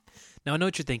Now, I know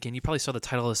what you're thinking. You probably saw the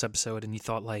title of this episode and you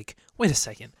thought, like, wait a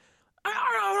second.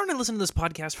 I don't listen to this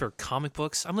podcast for comic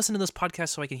books. I'm listening to this podcast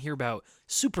so I can hear about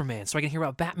Superman, so I can hear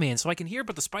about Batman, so I can hear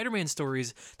about the Spider-Man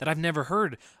stories that I've never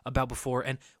heard about before.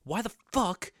 And why the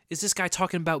fuck is this guy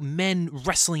talking about men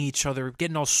wrestling each other,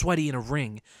 getting all sweaty in a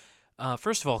ring?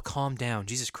 First of all, calm down.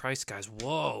 Jesus Christ, guys.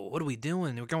 Whoa, what are we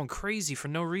doing? We're going crazy for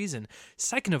no reason.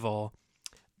 Second of all,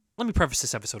 let me preface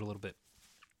this episode a little bit.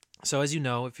 So, as you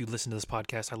know, if you listen to this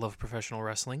podcast, I love professional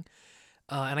wrestling.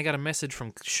 And I got a message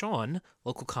from Sean,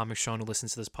 local comic Sean, who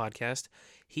listens to this podcast.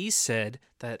 He said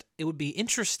that it would be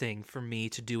interesting for me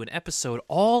to do an episode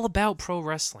all about pro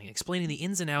wrestling, explaining the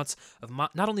ins and outs of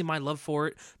not only my love for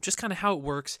it, just kind of how it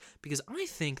works, because I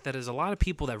think that there's a lot of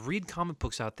people that read comic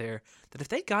books out there that if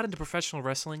they got into professional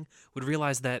wrestling would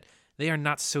realize that they are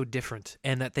not so different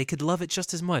and that they could love it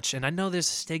just as much. And I know there's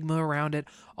stigma around it,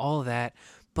 all of that,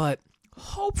 but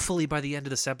hopefully by the end of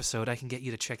this episode, I can get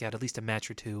you to check out at least a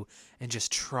match or two and just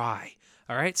try.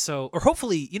 All right? So, or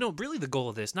hopefully, really the goal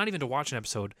of this, not even to watch an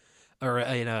episode or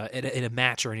in a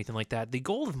match or anything like that. The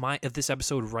goal of this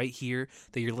episode right here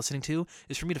that you're listening to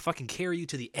is for me to fucking carry you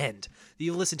to the end.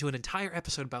 You'll listen to an entire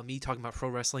episode about me talking about pro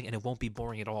wrestling and it won't be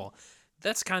boring at all.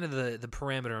 That's kind of the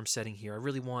parameter I'm setting here. I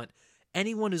really want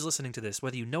anyone who's listening to this,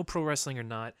 whether you know pro wrestling or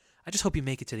not, I just hope you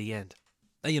make it to the end.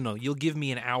 You'll give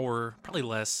me an hour, probably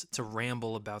less, to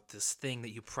ramble about this thing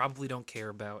that you probably don't care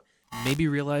about. Maybe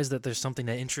realize that there's something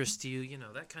that interests you,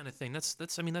 that kind of thing. That's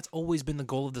always been the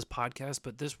goal of this podcast,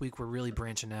 but this week we're really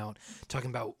branching out, talking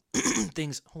about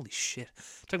things, holy shit,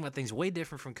 talking about things way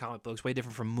different from comic books, way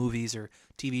different from movies or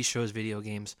TV shows, video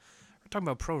games. We're talking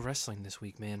about pro wrestling this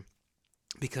week, man.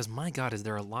 Because, my God, is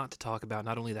there a lot to talk about,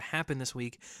 not only that happened this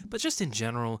week, but just in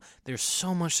general, there's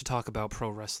so much to talk about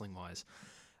pro wrestling-wise.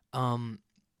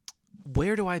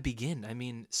 Where do I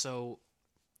begin? So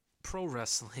pro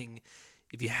wrestling,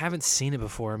 if you haven't seen it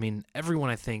before, everyone,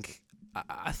 I think,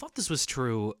 I thought this was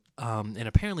true, and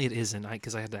apparently it isn't,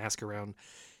 because I had to ask around.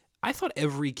 I thought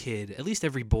every kid, at least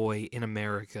every boy in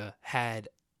America, had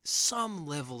some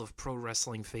level of pro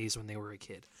wrestling phase when they were a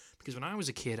kid. Because when I was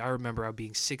a kid, I remember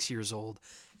being 6 years old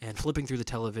and flipping through the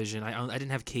television. I didn't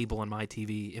have cable on my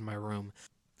TV in my room.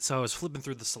 So I was flipping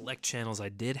through the select channels I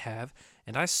did have,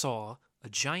 and I saw a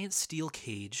giant steel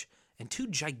cage and two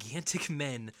gigantic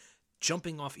men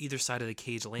jumping off either side of the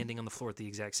cage, landing on the floor at the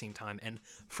exact same time. And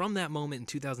from that moment in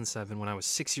 2007, when I was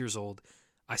 6 years old,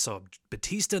 I saw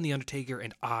Batista and The Undertaker,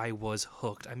 and I was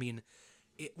hooked.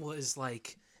 It was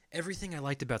like everything I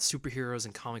liked about superheroes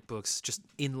and comic books, just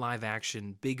in live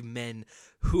action, big men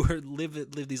who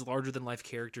live these larger-than-life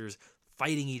characters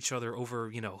fighting each other over,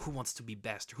 who wants to be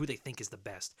best or who they think is the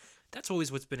best. That's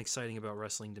always what's been exciting about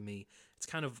wrestling to me. It's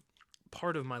kind of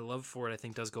part of my love for it, I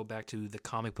think, does go back to the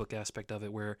comic book aspect of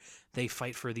it, where they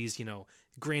fight for these,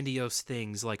 grandiose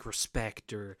things like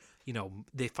respect, or,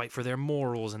 they fight for their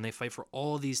morals, and they fight for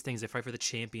all these things. They fight for the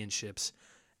championships.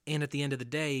 And at the end of the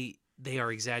day, they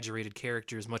are exaggerated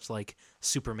characters, much like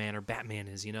Superman or Batman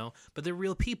is, But they're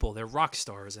real people. They're rock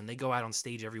stars, and they go out on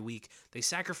stage every week. They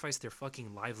sacrifice their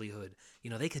fucking livelihood.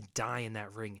 They could die in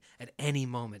that ring at any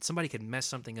moment. Somebody could mess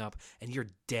something up, and you're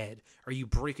dead. Or you're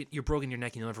broken your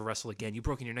neck, and you'll never wrestle again. You've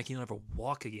broken your neck, and you'll never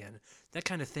walk again. That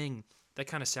kind of thing, that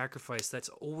kind of sacrifice, that's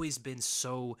always been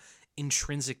so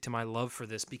intrinsic to my love for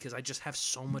this, because I just have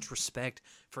so much respect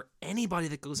for anybody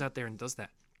that goes out there and does that.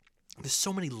 There's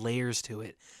so many layers to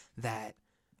it that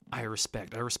I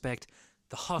respect. I respect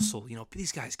the hustle.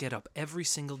 These guys get up every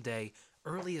single day,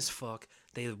 early as fuck.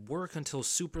 They work until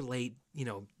super late,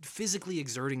 physically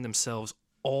exerting themselves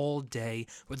all day,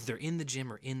 whether they're in the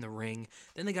gym or in the ring.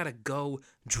 Then they got to go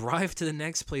drive to the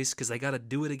next place because they got to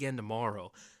do it again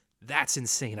tomorrow. That's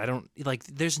insane.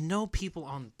 There's no people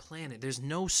on the planet, there's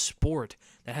no sport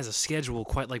that has a schedule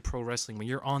quite like pro wrestling. When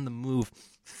you're on the move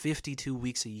 52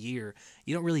 weeks a year,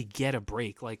 you don't really get a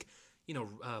break.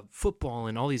 Football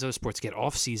and all these other sports get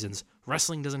off seasons.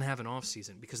 Wrestling doesn't have an off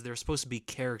season because they're supposed to be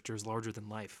characters larger than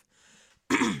life.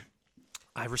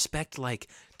 I respect,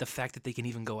 the fact that they can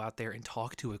even go out there and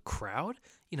talk to a crowd.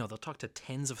 They'll talk to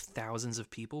tens of thousands of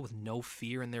people with no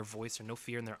fear in their voice or no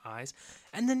fear in their eyes.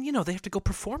 And then, they have to go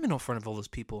perform in front of all those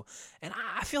people. And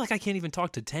I feel like I can't even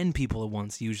talk to 10 people at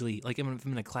once, usually. If I'm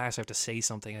in a class, I have to say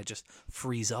something, I just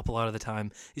freeze up a lot of the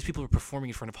time. These people are performing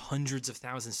in front of hundreds of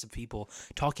thousands of people,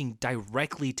 talking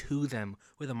directly to them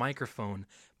with a microphone.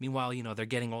 Meanwhile, they're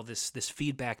getting all this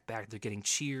feedback back. They're getting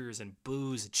cheers and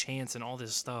boos and chants and all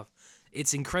this stuff.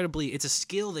 It's a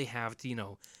skill they have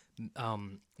to,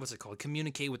 what's it called?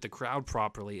 Communicate with the crowd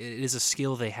properly. It is a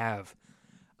skill they have.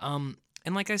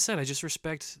 And like I said, I just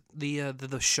respect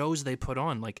the shows they put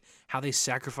on, like how they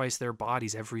sacrifice their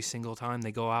bodies every single time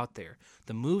they go out there,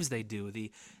 the moves they do,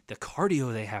 the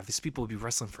cardio they have. These people would be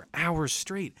wrestling for hours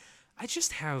straight. I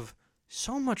just have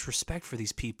so much respect for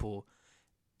these people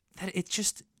that it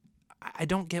just I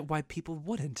don't get why people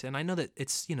wouldn't. And I know that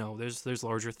it's there's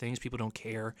larger things, people don't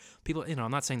care. People, I'm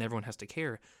not saying that everyone has to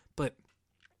care, but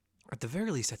at the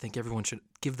very least, I think everyone should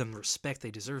give them the respect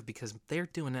they deserve because they're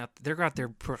doing that. They're out there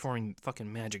performing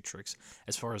fucking magic tricks,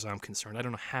 as far as I'm concerned. I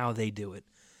don't know how they do it,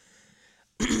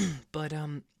 but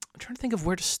I'm trying to think of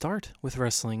where to start with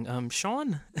wrestling.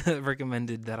 Sean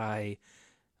recommended that I.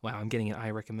 Wow, I'm getting an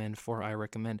I recommend for I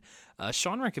recommend.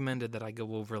 Sean recommended that I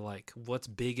go over like what's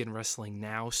big in wrestling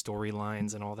now,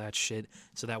 storylines and all that shit.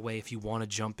 So that way, if you want to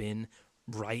jump in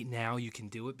right now, you can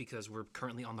do it because we're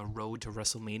currently on the road to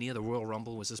WrestleMania. The Royal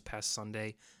Rumble was this past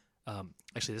Sunday.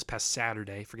 Actually, this past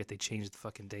Saturday. I forget they changed the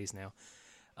fucking days now.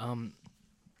 And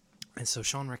so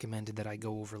Sean recommended that I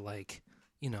go over like,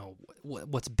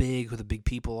 what's big, who the big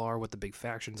people are, what the big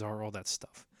factions are, all that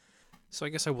stuff. So I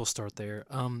guess I will start there.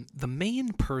 The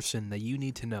main person that you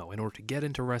need to know in order to get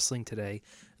into wrestling today,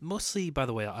 mostly, by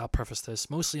the way, I'll preface this,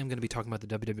 mostly I'm going to be talking about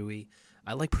the WWE.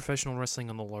 I like professional wrestling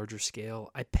on the larger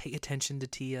scale. I pay attention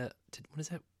to what is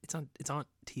that? It's on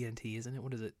TNT, isn't it?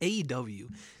 What is it? AEW.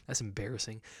 That's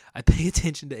embarrassing. I pay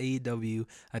attention to AEW.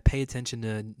 I pay attention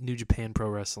to New Japan Pro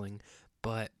Wrestling,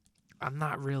 but I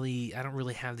don't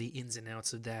really have the ins and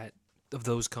outs of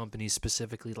those companies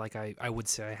specifically like I would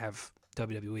say I have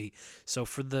WWE. So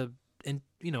for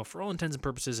all intents and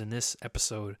purposes in this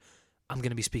episode, I'm going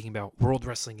to be speaking about World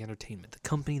Wrestling Entertainment, the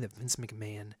company that Vince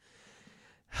McMahon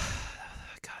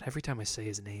God, every time I say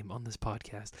his name on this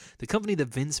podcast, the company that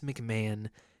Vince McMahon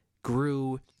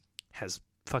grew, has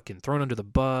fucking thrown under the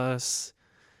bus.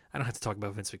 I don't have to talk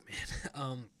about Vince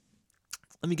McMahon.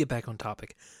 Let me get back on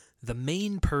topic. The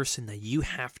main person that you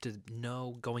have to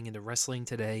know going into wrestling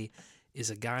today is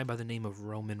a guy by the name of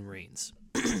Roman Reigns.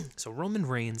 So Roman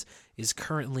Reigns is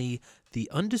currently the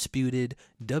undisputed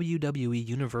WWE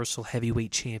Universal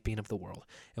Heavyweight Champion of the world.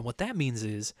 And what that means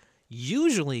is,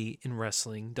 usually in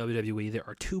wrestling, WWE, there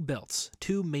are two belts,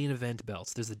 two main event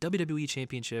belts. There's the WWE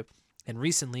Championship, and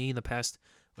recently, in the past,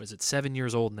 7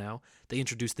 years old now, they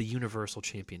introduced the Universal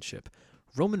Championship.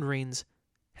 Roman Reigns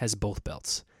has both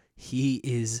belts. He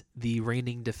is the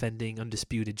reigning, defending,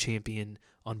 undisputed champion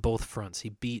on both fronts. He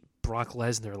beat Brock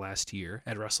Lesnar last year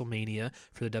at WrestleMania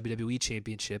for the WWE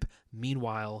Championship.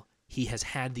 Meanwhile, he has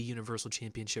had the Universal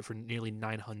Championship for nearly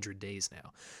 900 days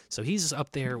now. So he's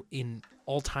up there in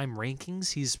all-time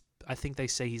rankings. I think they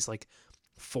say he's like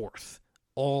fourth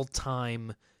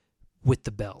all-time with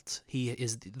the belt. He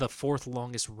is the fourth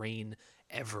longest reign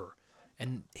ever.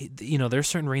 And, there's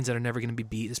certain reigns that are never going to be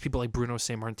beat. There's people like Bruno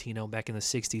Sammartino back in the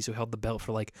 60s who held the belt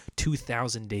for like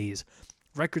 2,000 days.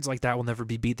 Records like that will never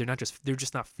be beat. They're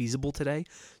just not feasible today.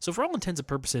 So for all intents and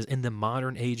purposes, in the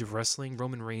modern age of wrestling,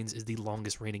 Roman Reigns is the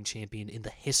longest reigning champion in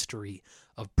the history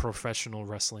of professional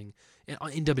wrestling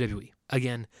in WWE.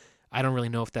 Again, I don't really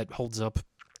know if that holds up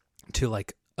to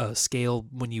like a scale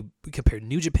when you compare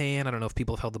New Japan. I don't know if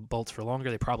people have held the belts for longer.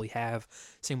 They probably have.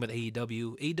 Same with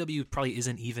AEW. AEW probably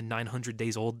isn't even 900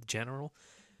 days old in general.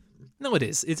 No, it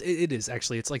is. It is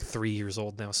actually. It's like 3 years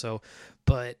old now. So,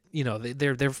 but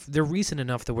they're recent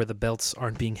enough to where the belts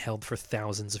aren't being held for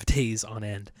thousands of days on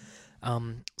end.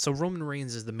 So Roman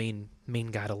Reigns is the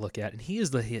main guy to look at, and he is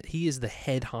the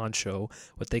head honcho,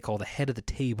 what they call the head of the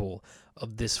table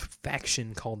of this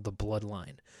faction called the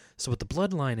Bloodline. So what the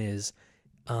Bloodline is,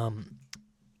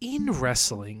 in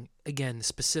wrestling, again,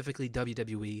 specifically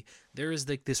WWE, there is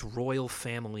like this royal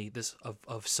family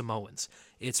of Samoans.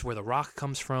 It's where The Rock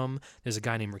comes from. There's a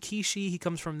guy named Rikishi. He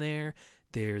comes from there.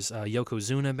 There's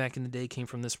Yokozuna back in the day came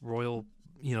from this royal,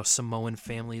 Samoan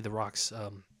family. The Rock's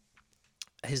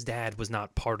his dad was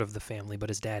not part of the family, but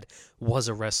his dad was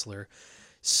a wrestler.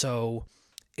 So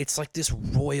it's like this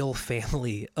royal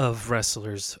family of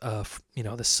wrestlers,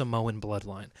 the Samoan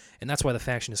bloodline. And that's why the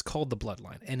faction is called the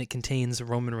Bloodline. And it contains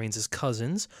Roman Reigns'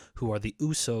 cousins, who are the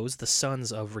Usos, the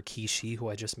sons of Rikishi, who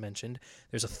I just mentioned.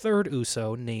 There's a third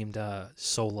Uso named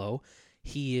Solo.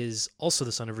 He is also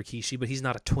the son of Rikishi, but he's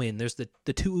not a twin. There's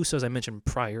the two Usos I mentioned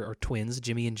prior are twins,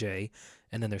 Jimmy and Jay.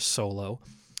 And then there's Solo.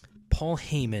 Paul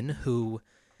Heyman, who...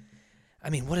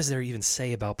 what does there even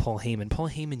say about Paul Heyman? Paul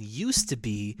Heyman used to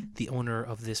be the owner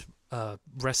of this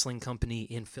wrestling company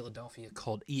in Philadelphia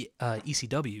called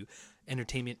ECW,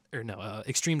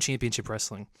 Extreme Championship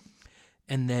Wrestling.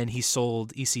 And then he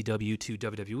sold ECW to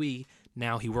WWE.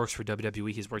 Now he works for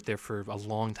WWE. He's worked there for a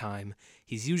long time.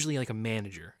 He's usually like a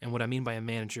manager. And what I mean by a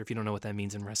manager, if you don't know what that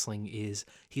means in wrestling, is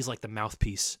he's like the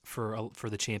mouthpiece for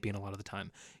the champion a lot of the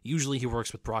time. Usually he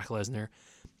works with Brock Lesnar.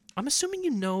 I'm assuming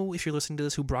you know, if you're listening to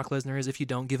this, who Brock Lesnar is. If you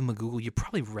don't, give him a Google. You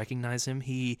probably recognize him.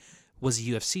 He was a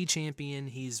UFC champion.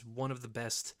 He's one of the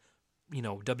best,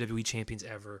 WWE champions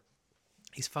ever.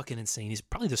 He's fucking insane. He's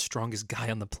probably the strongest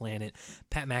guy on the planet.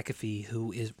 Pat McAfee,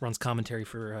 who runs commentary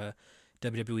for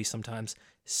WWE sometimes,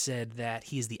 said that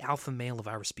he is the alpha male of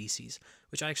our species,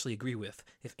 which I actually agree with.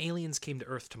 If aliens came to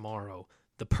Earth tomorrow,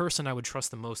 the person I would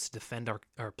trust the most to defend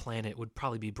our planet would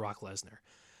probably be Brock Lesnar.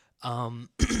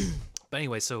 But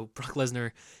anyway, so Brock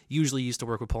Lesnar usually used to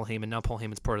work with Paul Heyman. Now Paul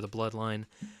Heyman's part of the bloodline.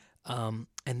 And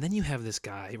then you have this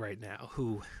guy right now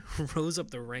who rose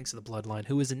up the ranks of the bloodline,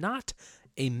 who is not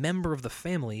a member of the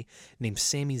family, named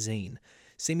Sami Zayn.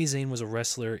 Sami Zayn was a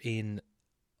wrestler in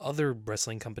other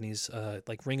wrestling companies,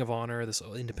 like Ring of Honor, this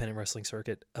independent wrestling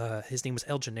circuit. His name was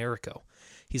El Generico.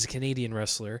 He's a Canadian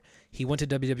wrestler. He went to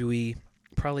WWE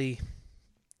probably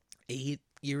 8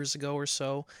 years ago or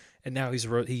so, and now he's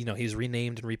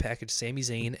renamed and repackaged Sami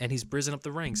Zayn, and he's risen up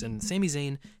the ranks. And Sami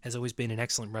Zayn has always been an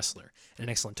excellent wrestler and an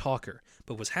excellent talker.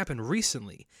 But what's happened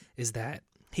recently is that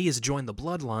he has joined the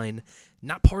bloodline,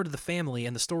 not part of the family,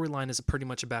 and the storyline is pretty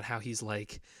much about how he's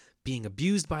like being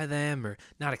abused by them or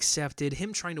not accepted.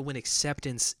 Him trying to win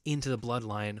acceptance into the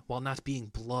bloodline while not being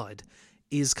blood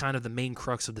is kind of the main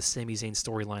crux of the Sami Zayn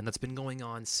storyline that's been going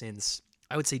on since,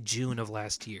 I would say, June of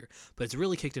last year. But it's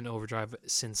really kicked into overdrive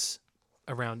since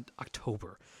around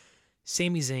October.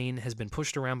 Sami Zayn has been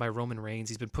pushed around by Roman Reigns.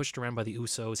 He's been pushed around by the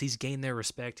Usos. He's gained their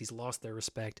respect. He's lost their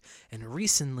respect. And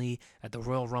recently, at the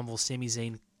Royal Rumble, Sami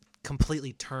Zayn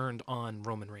completely turned on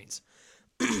Roman Reigns.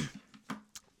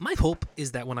 My hope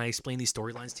is that when I explain these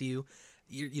storylines to you,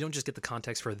 you don't just get the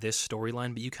context for this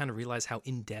storyline, but you kind of realize how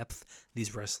in-depth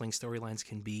these wrestling storylines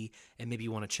can be, and maybe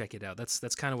you want to check it out.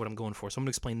 That's kind of what I'm going for. So I'm going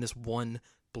to explain this one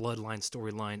bloodline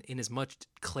storyline in as much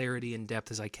clarity and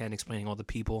depth as I can, explaining all the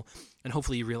people, and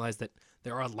hopefully you realize that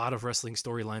there are a lot of wrestling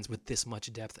storylines with this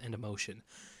much depth and emotion.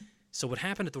 So what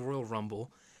happened at the Royal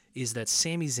Rumble is that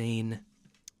Sami Zayn...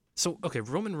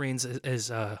 Roman Reigns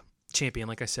as champion,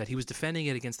 like I said, he was defending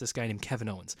it against this guy named Kevin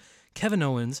Owens. Kevin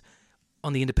Owens,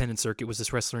 on the independent circuit, was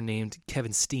this wrestler named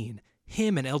Kevin Steen.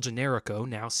 Him and El Generico,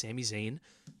 now Sami Zayn,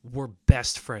 were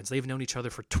best friends. They've known each other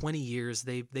for 20 years.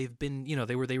 They've been,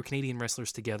 they were Canadian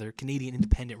wrestlers together, Canadian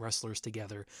independent wrestlers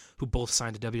together, who both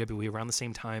signed to WWE around the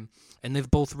same time, and they've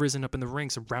both risen up in the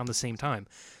ranks around the same time.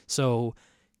 So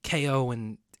KO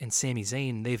and Sami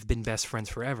Zayn, they've been best friends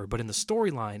forever. But in the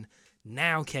storyline,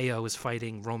 now KO is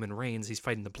fighting Roman Reigns. He's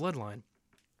fighting the bloodline.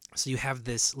 So you have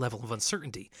this level of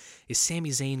uncertainty. Is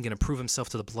Sami Zayn going to prove himself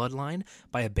to the bloodline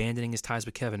by abandoning his ties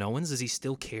with Kevin Owens? Does he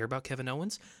still care about Kevin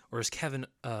Owens? Or is Sami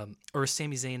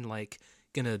Zayn like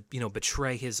going to,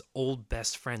 betray his old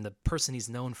best friend, the person he's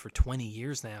known for 20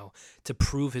 years now, to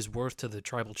prove his worth to the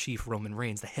tribal chief, Roman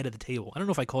Reigns, the head of the table? I don't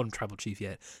know if I called him tribal chief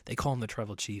yet. They call him the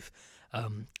tribal chief,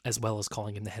 as well as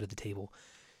calling him the head of the table.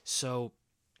 So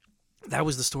that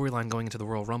was the storyline going into the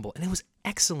Royal Rumble, and it was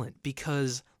excellent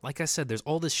because, like I said, there's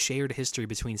all this shared history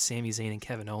between Sami Zayn and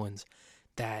Kevin Owens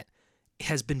that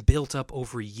has been built up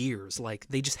over years. Like,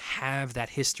 they just have that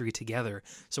history together.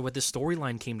 So when this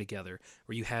storyline came together,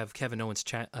 where you have Kevin Owens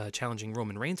challenging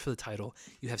Roman Reigns for the title,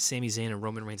 you have Sami Zayn in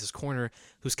Roman Reigns' corner,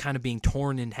 who's kind of being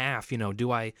torn in half.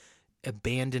 Do I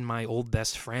abandon my old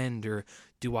best friend, or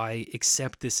do I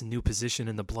accept this new position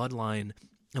in the bloodline?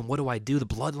 And what do I do? The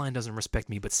bloodline doesn't respect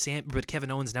me, but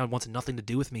Kevin Owens now wants nothing to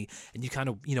do with me. And you kind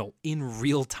of, in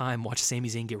real time watch Sami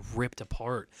Zayn get ripped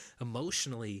apart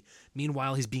emotionally.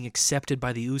 Meanwhile, he's being accepted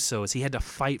by the Usos. He had to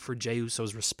fight for Jey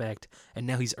Uso's respect, and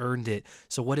now he's earned it.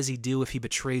 So what does he do if he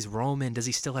betrays Roman? Does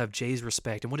he still have Jey's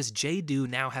respect? And what does Jey do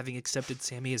now, having accepted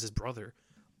Sami as his brother?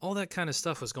 All that kind of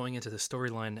stuff was going into the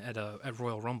storyline at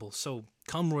Royal Rumble. So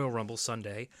come Royal Rumble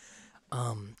Sunday,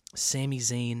 Sami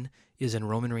Zayn is in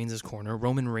Roman Reigns' corner.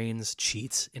 Roman Reigns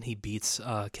cheats, and he beats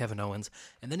Kevin Owens.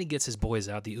 And then he gets his boys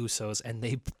out, the Usos, and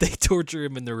they torture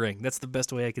him in the ring. That's the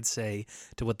best way I could say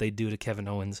to what they do to Kevin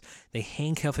Owens. They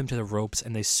handcuff him to the ropes,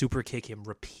 and they super kick him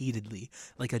repeatedly,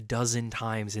 like a dozen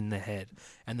times in the head.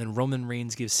 And then Roman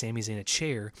Reigns gives Sami Zayn a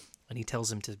chair, and he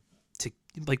tells him to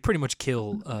like pretty much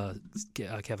kill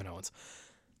Kevin Owens.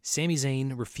 Sami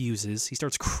Zayn refuses. He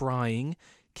starts crying.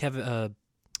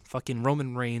 Fucking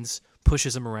Roman Reigns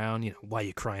pushes him around, why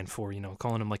you crying for,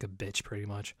 calling him like a bitch pretty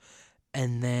much.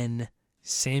 And then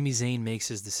Sami Zayn makes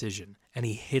his decision, and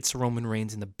he hits Roman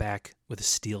Reigns in the back with a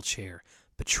steel chair,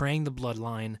 betraying the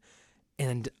bloodline.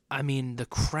 And, the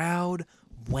crowd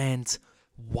went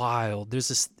wild. There's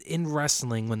this in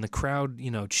wrestling when the crowd,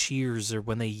 cheers or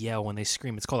when they yell, when they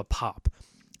scream, it's called a pop.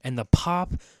 And the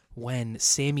pop when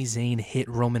Sami Zayn hit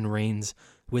Roman Reigns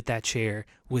with that chair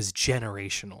was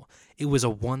generational. It was a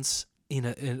once you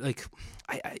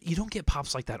don't get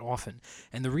pops like that often.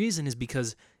 And the reason is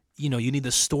because, you need the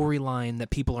storyline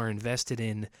that people are invested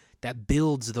in that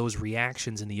builds those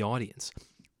reactions in the audience.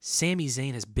 Sami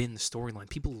Zayn has been the storyline.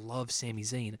 People love Sami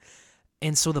Zayn.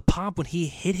 And so the pop when he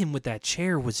hit him with that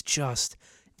chair was just,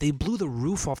 they blew the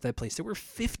roof off that place. There were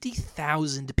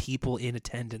 50,000 people in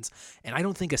attendance, and I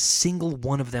don't think a single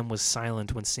one of them was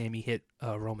silent when Sami hit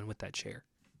Roman with that chair.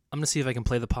 I'm going to see if I can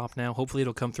play the pop now. Hopefully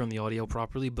it'll come through on the audio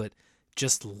properly, but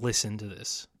just listen to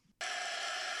this.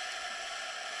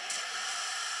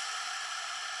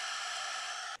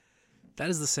 That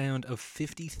is the sound of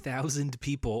 50,000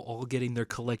 people all getting their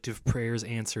collective prayers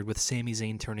answered with Sami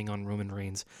Zayn turning on Roman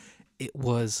Reigns. It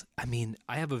was,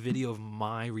 I have a video of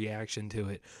my reaction to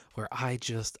it where I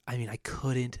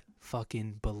couldn't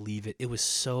fucking believe it. It was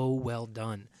so well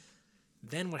done.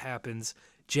 Then what happens,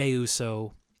 Jey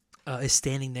Uso is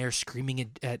standing there screaming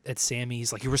at Sami.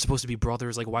 He's like, you were supposed to be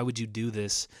brothers. Like, why would you do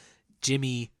this?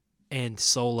 Jimmy and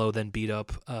Solo then beat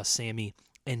up Sami,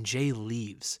 and Jey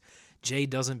leaves. Jey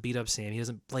doesn't beat up Sami. He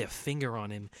doesn't lay a finger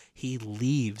on him. He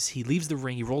leaves. He leaves the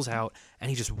ring. He rolls out, and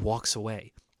he just walks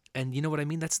away. And you know what I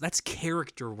mean? That's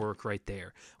character work right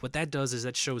there. What that does is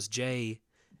that shows Jey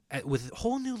with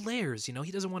whole new layers. He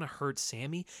doesn't want to hurt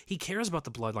Sami. He cares about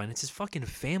the bloodline. It's his fucking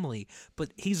family. But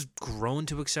he's grown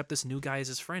to accept this new guy as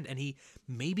his friend. And he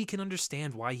maybe can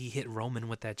understand why he hit Roman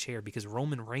with that chair, because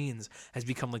Roman Reigns has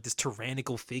become like this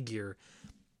tyrannical figure.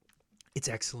 It's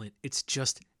excellent. It's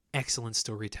just excellent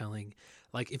storytelling.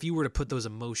 Like, if you were to put those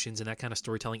emotions and that kind of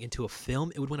storytelling into a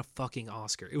film, it would win a fucking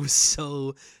Oscar. It was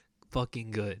so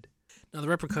fucking good. Now, the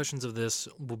repercussions of this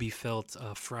will be felt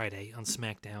Friday on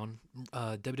SmackDown.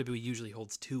 WWE usually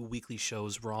holds 2 weekly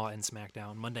shows, Raw and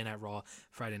SmackDown, Monday Night Raw,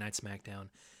 Friday Night SmackDown,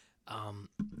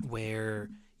 where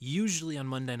usually on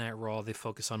Monday Night Raw they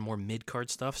focus on more mid-card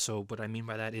stuff. So what I mean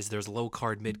by that is there's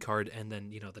low-card, mid-card, and then,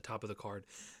 the top of the card.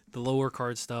 The lower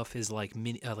card stuff is like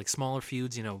smaller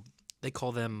feuds. They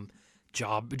call them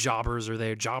jobbers, or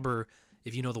they're jobber.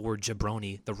 If you know the word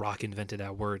jabroni, The Rock invented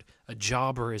that word. A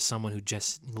jobber is someone who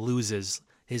just loses.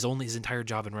 His entire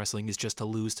job in wrestling is just to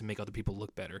lose to make other people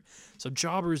look better. So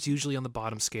jobbers usually on the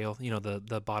bottom scale,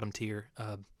 the bottom tier,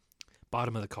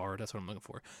 bottom of the card. That's what I'm looking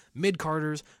for.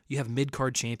 Mid-carders, you have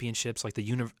mid-card championships like the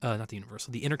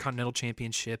Intercontinental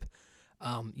Championship.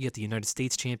 You get the United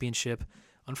States Championship.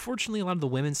 Unfortunately, a lot of the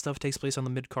women's stuff takes place on the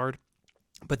mid-card.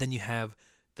 But then you have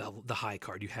the high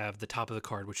card. You have the top of the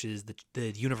card, which is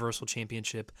the Universal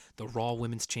Championship, the Raw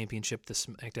Women's Championship, the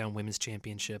SmackDown Women's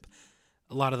Championship.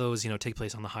 A lot of those, take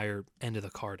place on the higher end of the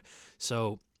card.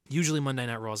 So usually Monday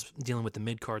Night Raw is dealing with the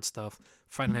mid-card stuff.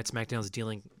 Friday Night SmackDown is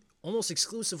dealing almost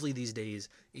exclusively these days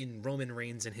in Roman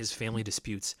Reigns and his family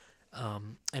disputes.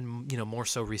 And, more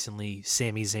so recently,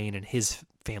 Sami Zayn and his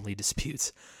family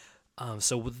disputes.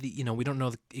 So with we don't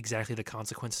know exactly the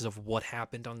consequences of what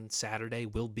happened on Saturday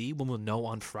will be when we'll know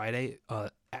on Friday,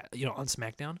 on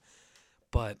SmackDown.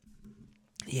 But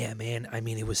yeah, man,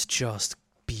 it was just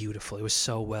beautiful. It was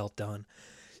so well done.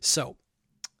 So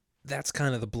that's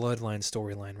kind of the Bloodline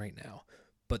storyline right now.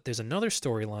 But there's another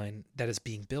storyline that is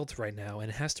being built right now,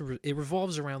 and it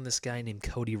revolves around this guy named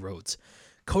Cody Rhodes.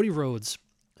 Cody Rhodes,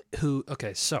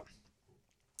 so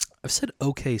I've said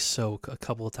okay so a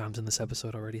couple of times in this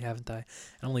episode already, haven't I?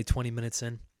 And only 20 minutes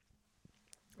in.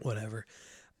 Whatever.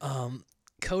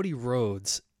 Cody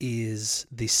Rhodes is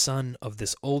the son of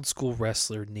this old school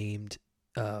wrestler named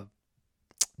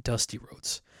Dusty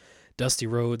Rhodes. Dusty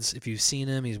Rhodes, if you've seen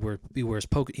him, he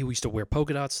used to wear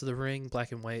polka dots to the ring,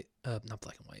 black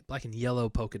and yellow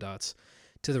polka dots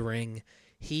to the ring.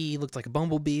 He looked like a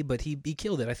bumblebee, but he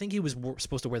killed it. I think he was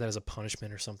supposed to wear that as a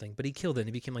punishment or something, but he killed it, and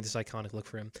he became like this iconic look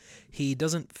for him. He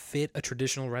doesn't fit a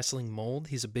traditional wrestling mold.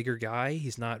 He's a bigger guy.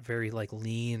 He's not very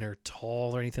lean or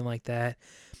tall or anything like that.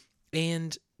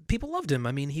 And people loved him.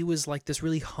 He was like this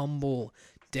really humble,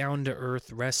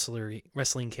 down-to-earth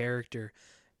wrestling character.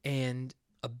 And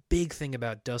a big thing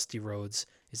about Dusty Rhodes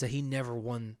is that he never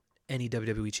won any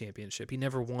WWE championship. He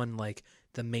never won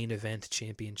the main event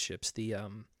championships, the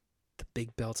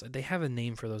big belts. They have a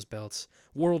name for those belts.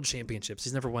 World championships.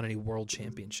 He's never won any world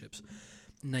championships.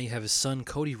 Now you have his son,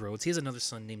 Cody Rhodes. He has another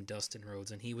son named Dustin Rhodes,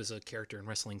 and he was a character in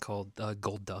wrestling called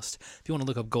Gold Dust. If you want to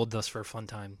look up Gold Dust for a fun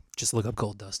time, just look up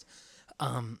Gold Dust.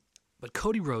 But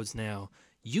Cody Rhodes now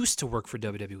used to work for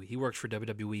WWE. He worked for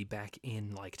WWE back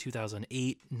in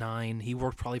 2008, 9. He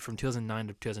worked probably from 2009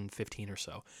 to 2015 or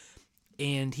so.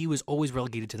 And he was always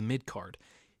relegated to the mid-card.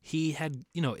 he had,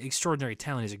 extraordinary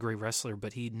talent. He's a great wrestler,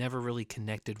 but he never really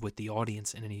connected with the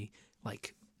audience in any,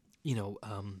 like,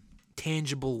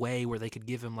 tangible way where they could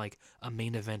give him, like, a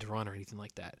main event run or anything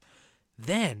like that.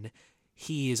 Then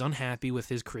he is unhappy with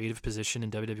his creative position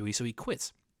in WWE, so he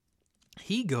quits.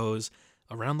 He goes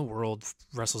around the world,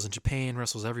 wrestles in Japan,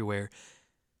 wrestles everywhere,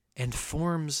 and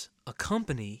forms a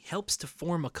company, helps to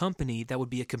form a company that would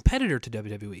be a competitor to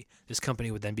WWE. This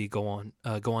company would then go on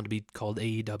to be called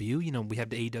AEW. We have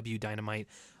the AEW Dynamite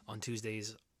on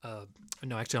Tuesdays.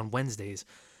 Actually on Wednesdays.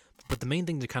 But the main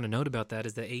thing to kind of note about that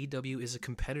is that AEW is a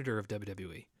competitor of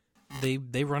WWE.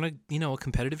 They run a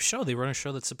competitive show. They run a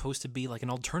show that's supposed to be like an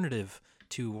alternative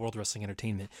to World Wrestling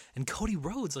Entertainment. And Cody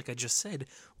Rhodes, like I just said,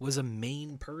 was a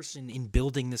main person in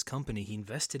building this company. He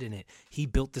invested in it. He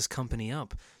built this company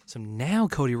up. So now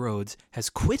Cody Rhodes has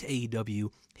quit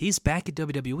AEW. He's back at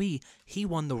WWE. He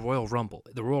won the Royal Rumble.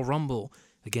 The Royal Rumble,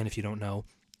 again, if you don't know,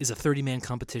 is a 30-man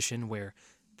competition where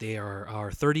there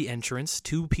are 30 entrants.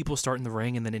 2 people start in the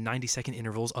ring, and then in 90-second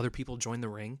intervals, other people join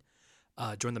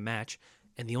the match.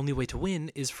 And the only way to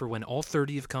win is for when all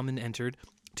 30 have come and entered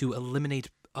to eliminate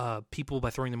people by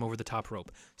throwing them over the top rope.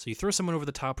 So you throw someone over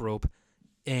the top rope,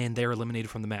 and they're eliminated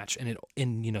from the match.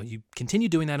 And you continue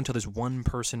doing that until there's one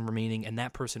person remaining, and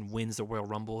that person wins the Royal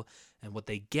Rumble. And what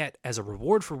they get as a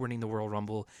reward for winning the Royal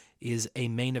Rumble is a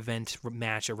main event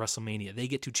match at WrestleMania. They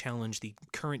get to challenge the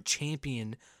current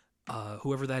champion,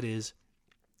 whoever that is,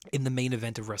 in the main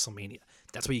event of WrestleMania.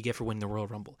 That's what you get for winning the Royal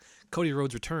Rumble. Cody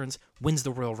Rhodes returns, wins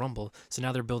the Royal Rumble, so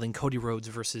now they're building Cody Rhodes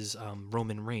versus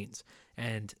Roman Reigns.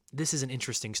 And this is an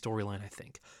interesting storyline, I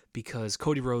think, because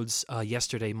Cody Rhodes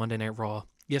yesterday, Monday Night Raw,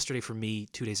 yesterday for me,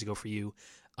 2 days ago for you,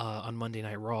 on Monday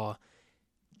Night Raw,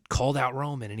 called out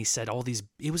Roman, and he said all these,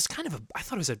 I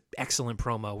thought it was an excellent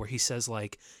promo where he says,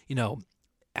 like,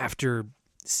 after,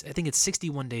 I think it's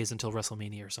 61 days until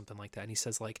WrestleMania or something like that. And he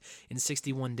says, like, in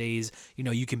 61 days,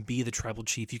 you can be the tribal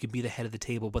chief, you can be the head of the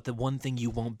table, but the one thing you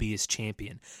won't be is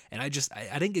champion. And I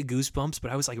didn't get goosebumps,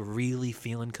 but I was, like, really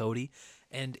feeling Cody.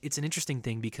 And it's an interesting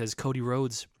thing because Cody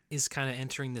Rhodes is kind of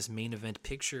entering this main event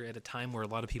picture at a time where a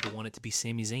lot of people want it to be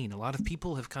Sami Zayn. A lot of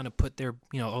people have kind of put their,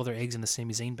 all their eggs in the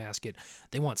Sami Zayn basket.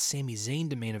 They want Sami Zayn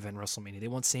to main event WrestleMania. They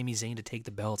want Sami Zayn to take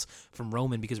the belts from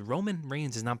Roman because Roman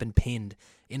Reigns has not been pinned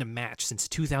in a match since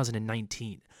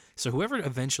 2019. So whoever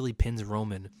eventually pins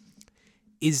Roman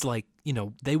is like,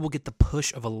 they will get the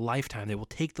push of a lifetime. They will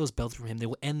take those belts from him. They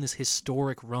will end this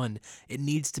historic run. It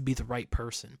needs to be the right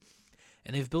person.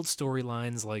 And they've built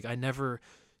storylines like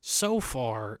so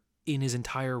far in his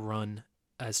entire run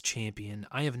as champion,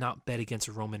 I have not bet against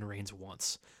Roman Reigns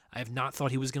once. I have not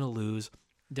thought he was going to lose.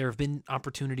 There have been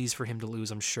opportunities for him to lose,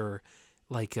 I'm sure,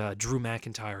 like Drew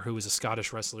McIntyre, who was a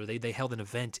Scottish wrestler. They held an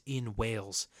event in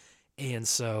Wales, and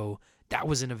so that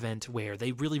was an event where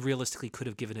they really realistically could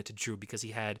have given it to Drew because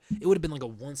it would have been like a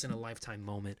once-in-a-lifetime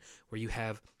moment where you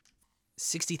have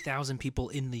 60,000 people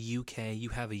in the UK, you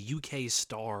have a UK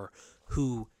star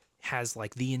who has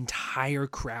like the entire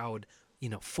crowd,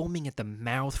 foaming at the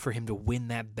mouth for him to win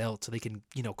that belt so they can,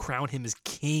 crown him as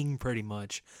king pretty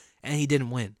much. And he didn't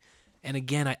win. And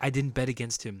again, I didn't bet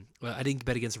against him. Well, I didn't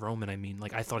bet against Roman,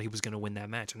 I thought he was going to win that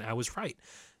match. And I was right.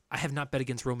 I have not bet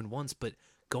against Roman once, but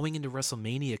going into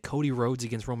WrestleMania, Cody Rhodes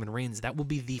against Roman Reigns, that will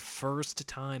be the first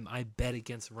time I bet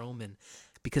against Roman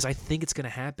because I think it's going to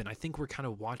happen. I think we're kind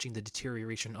of watching the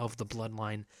deterioration of the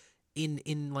bloodline in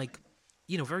like,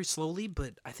 very slowly,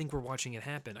 but I think we're watching it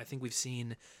happen. I think we've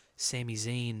seen Sami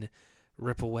Zayn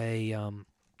rip away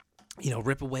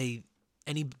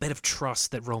any bit of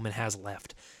trust that Roman has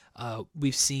left.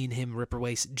 We've seen him rip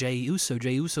away Jey Uso.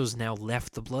 Jey Uso's now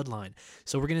left the bloodline.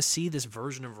 So we're going to see this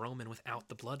version of Roman without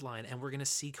the bloodline, and we're going to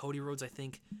see Cody Rhodes, I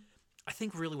think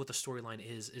really what the storyline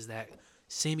is that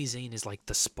Sami Zayn is like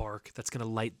the spark that's going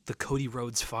to light the Cody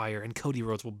Rhodes fire, and Cody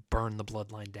Rhodes will burn the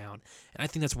bloodline down. And I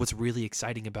think that's what's really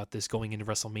exciting about this going into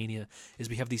WrestleMania is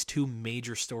we have these two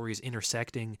major stories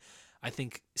intersecting. I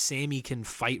think Sami can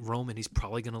fight Roman. He's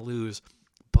probably going to lose,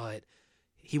 but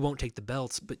he won't take the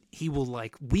belts, but he will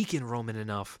like weaken Roman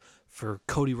enough for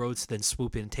Cody Rhodes to then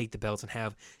swoop in and take the belts and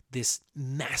have this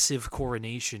massive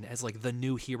coronation as like the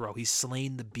new hero. He's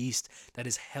slain the beast that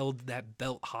has held that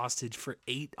belt hostage for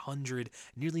 800,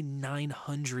 nearly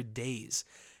 900 days.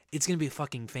 It's going to be a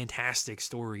fucking fantastic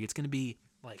story. It's going to be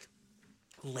like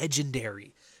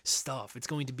legendary stuff. It's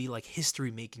going to be like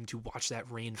history making to watch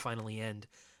that reign finally end.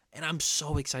 And I'm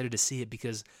so excited to see it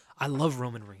because I love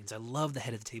Roman Reigns. I love the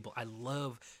head of the table. I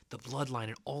love the bloodline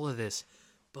and all of this.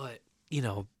 But,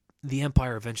 the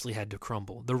empire eventually had to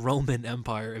crumble. The Roman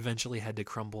Empire eventually had to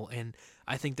crumble. And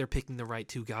I think they're picking the right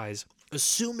two guys,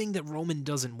 assuming that Roman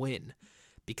doesn't win,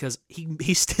 because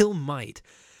he still might.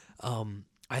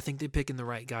 I think they're picking the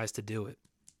right guys to do it.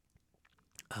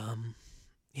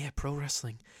 Yeah, pro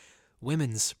wrestling.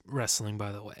 Women's wrestling,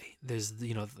 by the way. There's,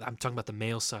 I'm talking about the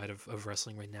male side of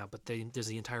wrestling right now, but there's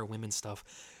the entire women's stuff,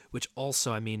 which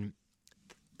also, I mean,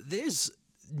 there's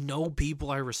no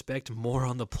people I respect more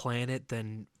on the planet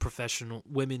than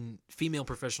female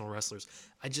professional wrestlers.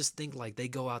 I just think like they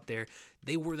go out there,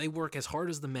 they work as hard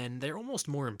as the men. They're almost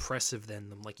more impressive than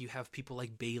them. Like you have people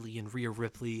like Bayley and Rhea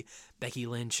Ripley, Becky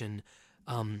Lynch, and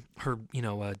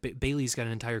Bayley's got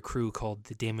an entire crew called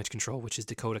the Damage Control, which is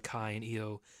Dakota Kai and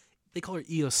Io. They call her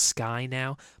Io Sky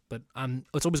now, but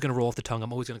it's always gonna roll off the tongue.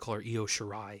 I'm always gonna call her Io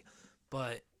Shirai.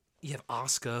 But you have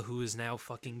Asuka, who is now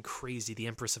fucking crazy, the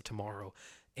Empress of Tomorrow.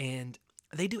 And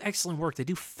they do excellent work. They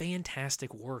do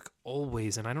fantastic work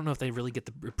always. And I don't know if they really get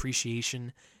the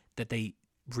appreciation that they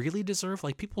really deserve.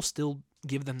 Like, people still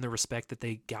give them the respect that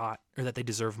they got or that they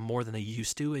deserve more than they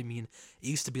used to. I mean, it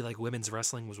used to be like women's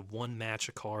wrestling was one match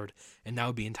a card, and that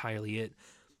would be entirely it.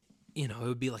 It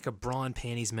would be like a bra and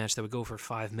panties match that would go for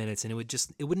 5 minutes, and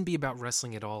it wouldn't be about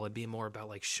wrestling at all. It'd be more about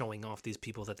like showing off these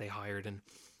people that they hired, and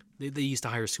they used to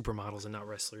hire supermodels and not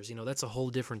wrestlers. That's a whole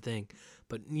different thing.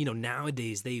 But,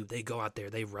 nowadays they go out there,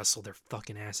 they wrestle their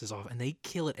fucking asses off, and they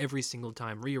kill it every single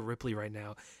time. Rhea Ripley right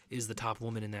now is the top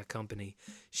woman in that company.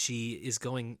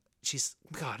 The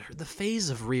phase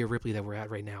of Rhea Ripley that we're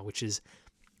at right now, which is,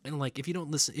 and like, if you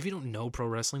don't know pro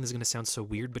wrestling, this is going to sound so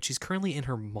weird, but she's currently in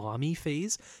her mommy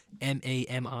phase,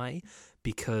 MAMI,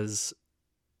 because,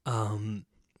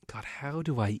 God, how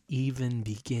do I even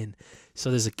begin? So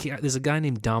there's a guy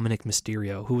named Dominic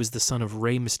Mysterio, who is the son of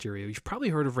Rey Mysterio. You've probably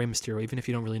heard of Rey Mysterio, even if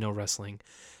you don't really know wrestling.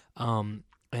 And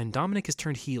Dominic has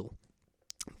turned heel.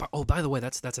 Oh, by the way,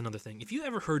 that's another thing. If you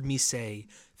ever heard me say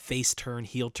face turn,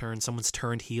 heel turn, someone's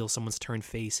turned heel, someone's turned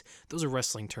face, those are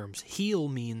wrestling terms. Heel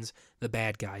means the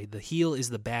bad guy. The heel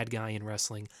is the bad guy in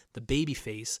wrestling. The baby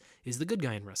face is the good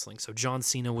guy in wrestling. So John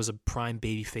Cena was a prime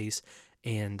baby face,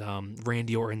 and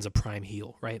Randy Orton's a prime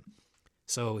heel, right?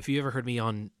 So if you ever heard me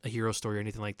on a hero story or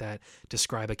anything like that,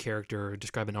 describe a character or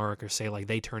describe an arc or say like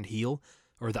they turned heel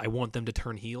or that I want them to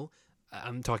turn heel,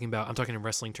 I'm talking in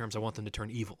wrestling terms. I want them to turn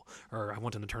evil, or I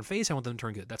want them to turn face. I want them to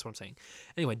turn good. That's what I'm saying.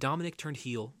 Anyway, Dominic turned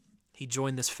heel. He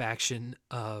joined this faction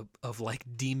of like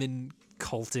demon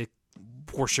cultic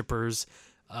worshippers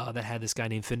that had this guy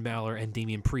named Finn Balor and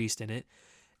Damian Priest in it,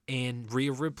 and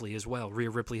Rhea Ripley as well. Rhea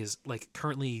Ripley is like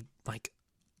currently like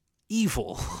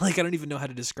evil. Like, I don't even know how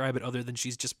to describe it other than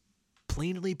she's just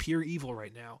plainly pure evil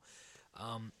right now.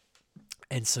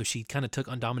 And so she kind of took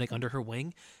on Dominic under her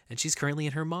wing, and she's currently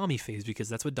in her mommy phase because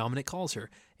that's what Dominic calls her.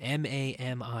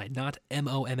 MAMI, not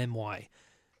MOMMY.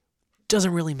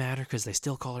 Doesn't really matter because they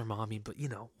still call her mommy, but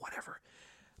whatever.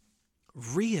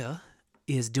 Rhea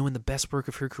is doing the best work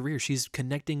of her career. She's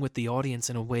connecting with the audience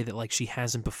in a way that like she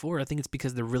hasn't before. I think it's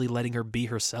because they're really letting her be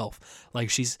herself. Like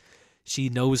she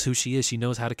knows who she is. She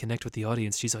knows how to connect with the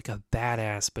audience. She's like a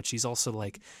badass, but she's also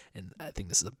like, and I think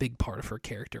this is a big part of her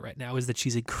character right now, is that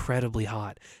she's incredibly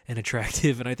hot and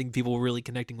attractive, and I think people are really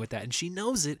connecting with that, and she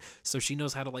knows it, so she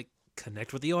knows how to like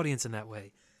connect with the audience in that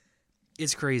way.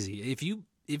 It's crazy. If you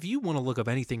want to look up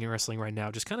anything in wrestling right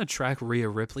now, just kind of track Rhea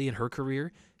Ripley and her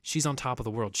career. She's on top of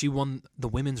the world. She won the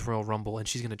Women's Royal Rumble, and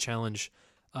she's going to challenge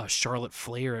Charlotte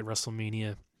Flair at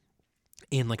WrestleMania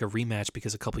in like a rematch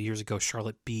because a couple years ago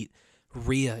Charlotte beat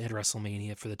Rhea at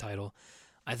WrestleMania for the title.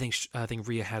 I think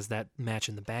Rhea has that match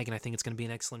in the bag, and I think it's going to be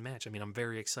an excellent match. I mean, I'm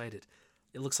very excited.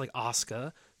 It looks like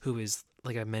Asuka, who is,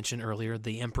 like I mentioned earlier,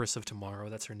 the Empress of Tomorrow,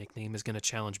 that's her nickname, is going to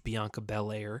challenge Bianca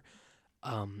Belair,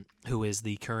 who is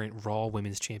the current Raw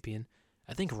Women's Champion.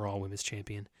 I think Raw Women's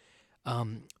Champion.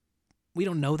 We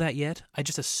don't know that yet. I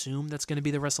just assume that's going to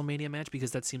be the WrestleMania match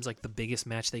because that seems like the biggest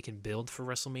match they can build for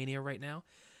WrestleMania right now.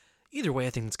 Either way, I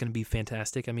think it's going to be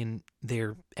fantastic. I mean,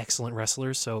 they're excellent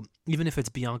wrestlers, so even if it's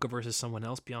Bianca versus someone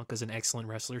else, Bianca's an excellent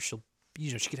wrestler. She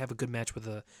could have a good match with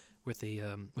a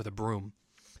broom.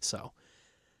 So,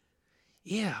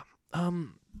 yeah, I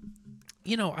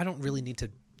don't really need to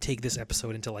take this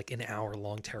episode into like an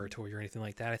hour-long territory or anything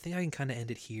like that. I think I can kind of end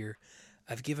it here.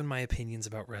 I've given my opinions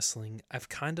about wrestling. I'm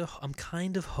kind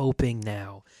of hoping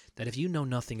now that if you know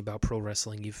nothing about pro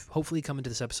wrestling, you've hopefully come into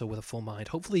this episode with a full mind.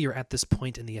 Hopefully you're at this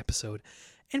point in the episode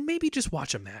and maybe just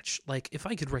watch a match. Like, if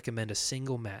I could recommend a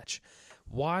single match,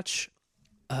 watch.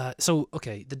 The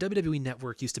WWE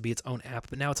Network used to be its own app,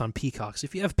 but now it's on Peacock. So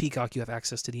if you have Peacock, you have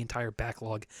access to the entire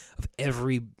backlog of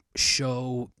every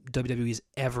show WWE's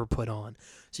ever put on.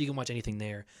 So you can watch anything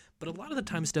there. But a lot of the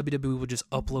times WWE will just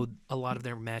upload a lot of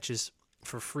their matches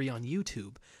for free on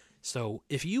YouTube. So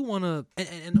if you want to,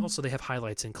 and also they have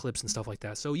highlights and clips and stuff like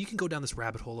that. So you can go down this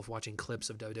rabbit hole of watching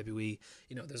clips of WWE.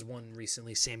 There's one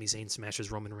recently, Sami Zayn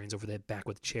smashes Roman Reigns over the back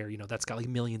with a chair. That's got like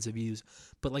millions of views.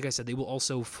 But like I said, they will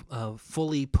also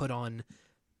fully put on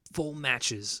full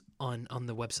matches on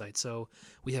the website. So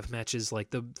we have matches like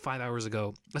the 5 hours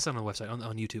ago. That's not on the website,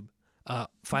 on YouTube.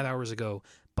 5 hours ago,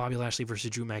 Bobby Lashley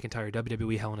versus Drew McIntyre,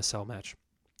 WWE Hell in a Cell match.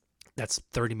 That's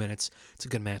 30 minutes. It's a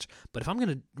good match. But if I'm going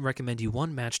to recommend you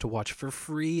one match to watch for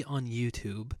free on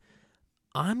YouTube,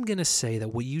 I'm going to say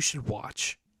that what you should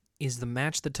watch is the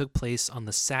match that took place on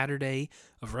the Saturday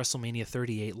of WrestleMania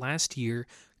 38 last year,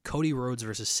 Cody Rhodes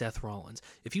versus Seth Rollins.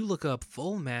 If you look up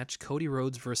full match, Cody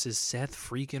Rhodes versus Seth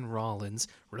freaking Rollins,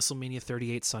 WrestleMania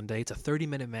 38 Sunday, it's a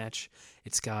 30-minute match.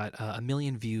 It's got a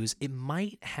million views. It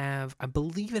might have, I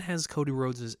believe it has Cody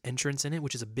Rhodes' entrance in it,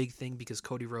 which is a big thing because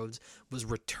Cody Rhodes was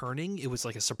returning. It was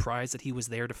like a surprise that he was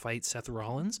there to fight Seth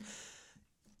Rollins.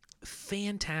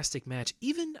 Fantastic match.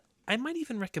 I might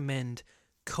even recommend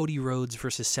Cody Rhodes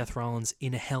versus Seth Rollins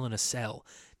in a Hell in a Cell.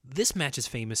 This match is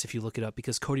famous if you look it up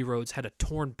because Cody Rhodes had a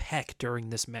torn pec during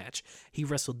this match. He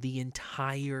wrestled the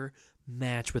entire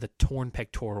match with a torn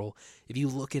pectoral. If you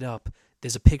look it up,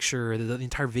 there's a picture, the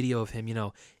entire video of him,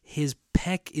 his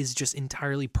pec is just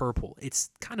entirely purple.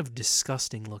 It's kind of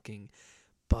disgusting looking,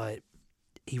 but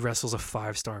he wrestles a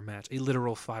 5-star match, a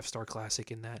literal 5-star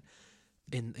classic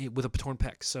with a torn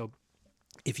pec. So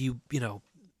if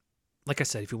like I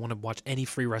said, if you want to watch any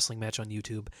free wrestling match on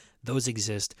YouTube, those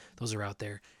exist. Those are out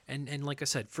there. And like I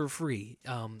said, for free.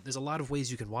 There's a lot of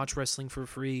ways you can watch wrestling for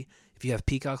free. If you have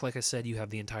Peacock, like I said, you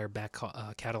have the entire back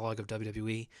catalog of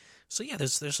WWE. So yeah,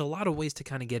 there's a lot of ways to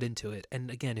kind of get into it. And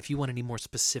again, if you want any more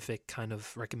specific kind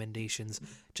of recommendations,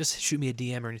 just shoot me a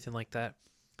DM or anything like that.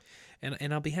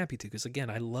 And I'll be happy to, because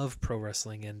again, I love pro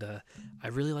wrestling, and I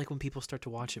really like when people start to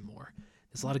watch it more.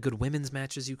 There's a lot of good women's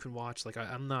matches you can watch. Like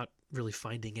I'm not really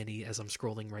finding any as I'm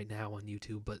scrolling right now on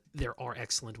YouTube, but there are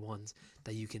excellent ones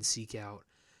that you can seek out.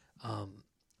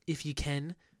 If you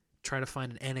can, try to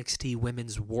find an NXT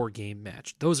Women's War Game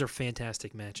match. Those are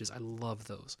fantastic matches. I love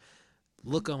those.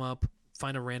 Look them up.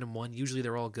 Find a random one. Usually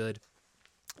they're all good.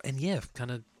 And yeah,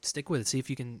 kind of stick with it. See if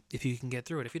you can get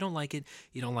through it. If you don't like it,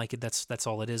 you don't like it. That's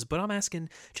all it is. But I'm asking,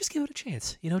 just give it a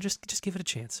chance. Just give it a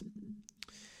chance.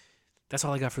 That's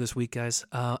all I got for this week, guys.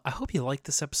 I hope you liked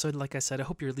this episode. Like I said, I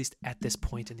hope you're at least at this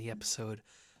point in the episode.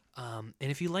 And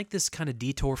if you like this kind of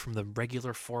detour from the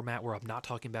regular format where I'm not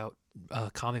talking about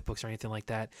comic books or anything like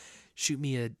that, shoot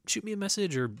me a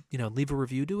message or leave a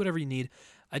review. Do whatever you need.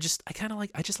 I just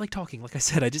like talking. Like I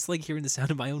said, I just like hearing the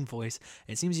sound of my own voice.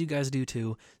 And it seems you guys do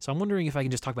too. So I'm wondering if I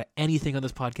can just talk about anything on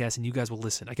this podcast and you guys will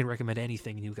listen. I can recommend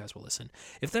anything and you guys will listen.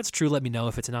 If that's true, let me know.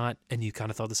 If it's not and you kind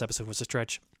of thought this episode was a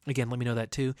stretch, again, let me know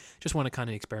that too. Just want to kind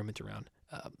of experiment around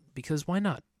because why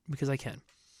not? Because I can.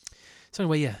 So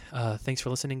anyway, yeah, thanks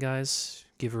for listening, guys.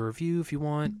 Give a review if you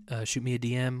want. Shoot me a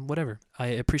DM, whatever. I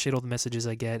appreciate all the messages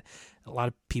I get. A lot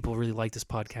of people really like this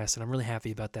podcast, and I'm really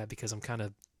happy about that because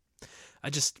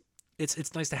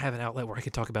it's nice to have an outlet where I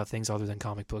can talk about things other than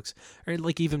comic books. Or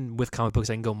like even with comic books,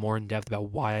 I can go more in depth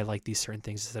about why I like these certain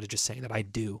things instead of just saying that I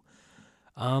do.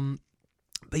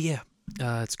 But yeah,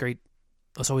 it's great.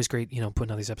 It's always great,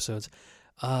 putting out these episodes.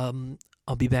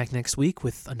 I'll be back next week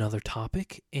with another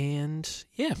topic, and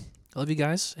yeah, I love you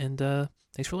guys, and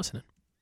thanks for listening.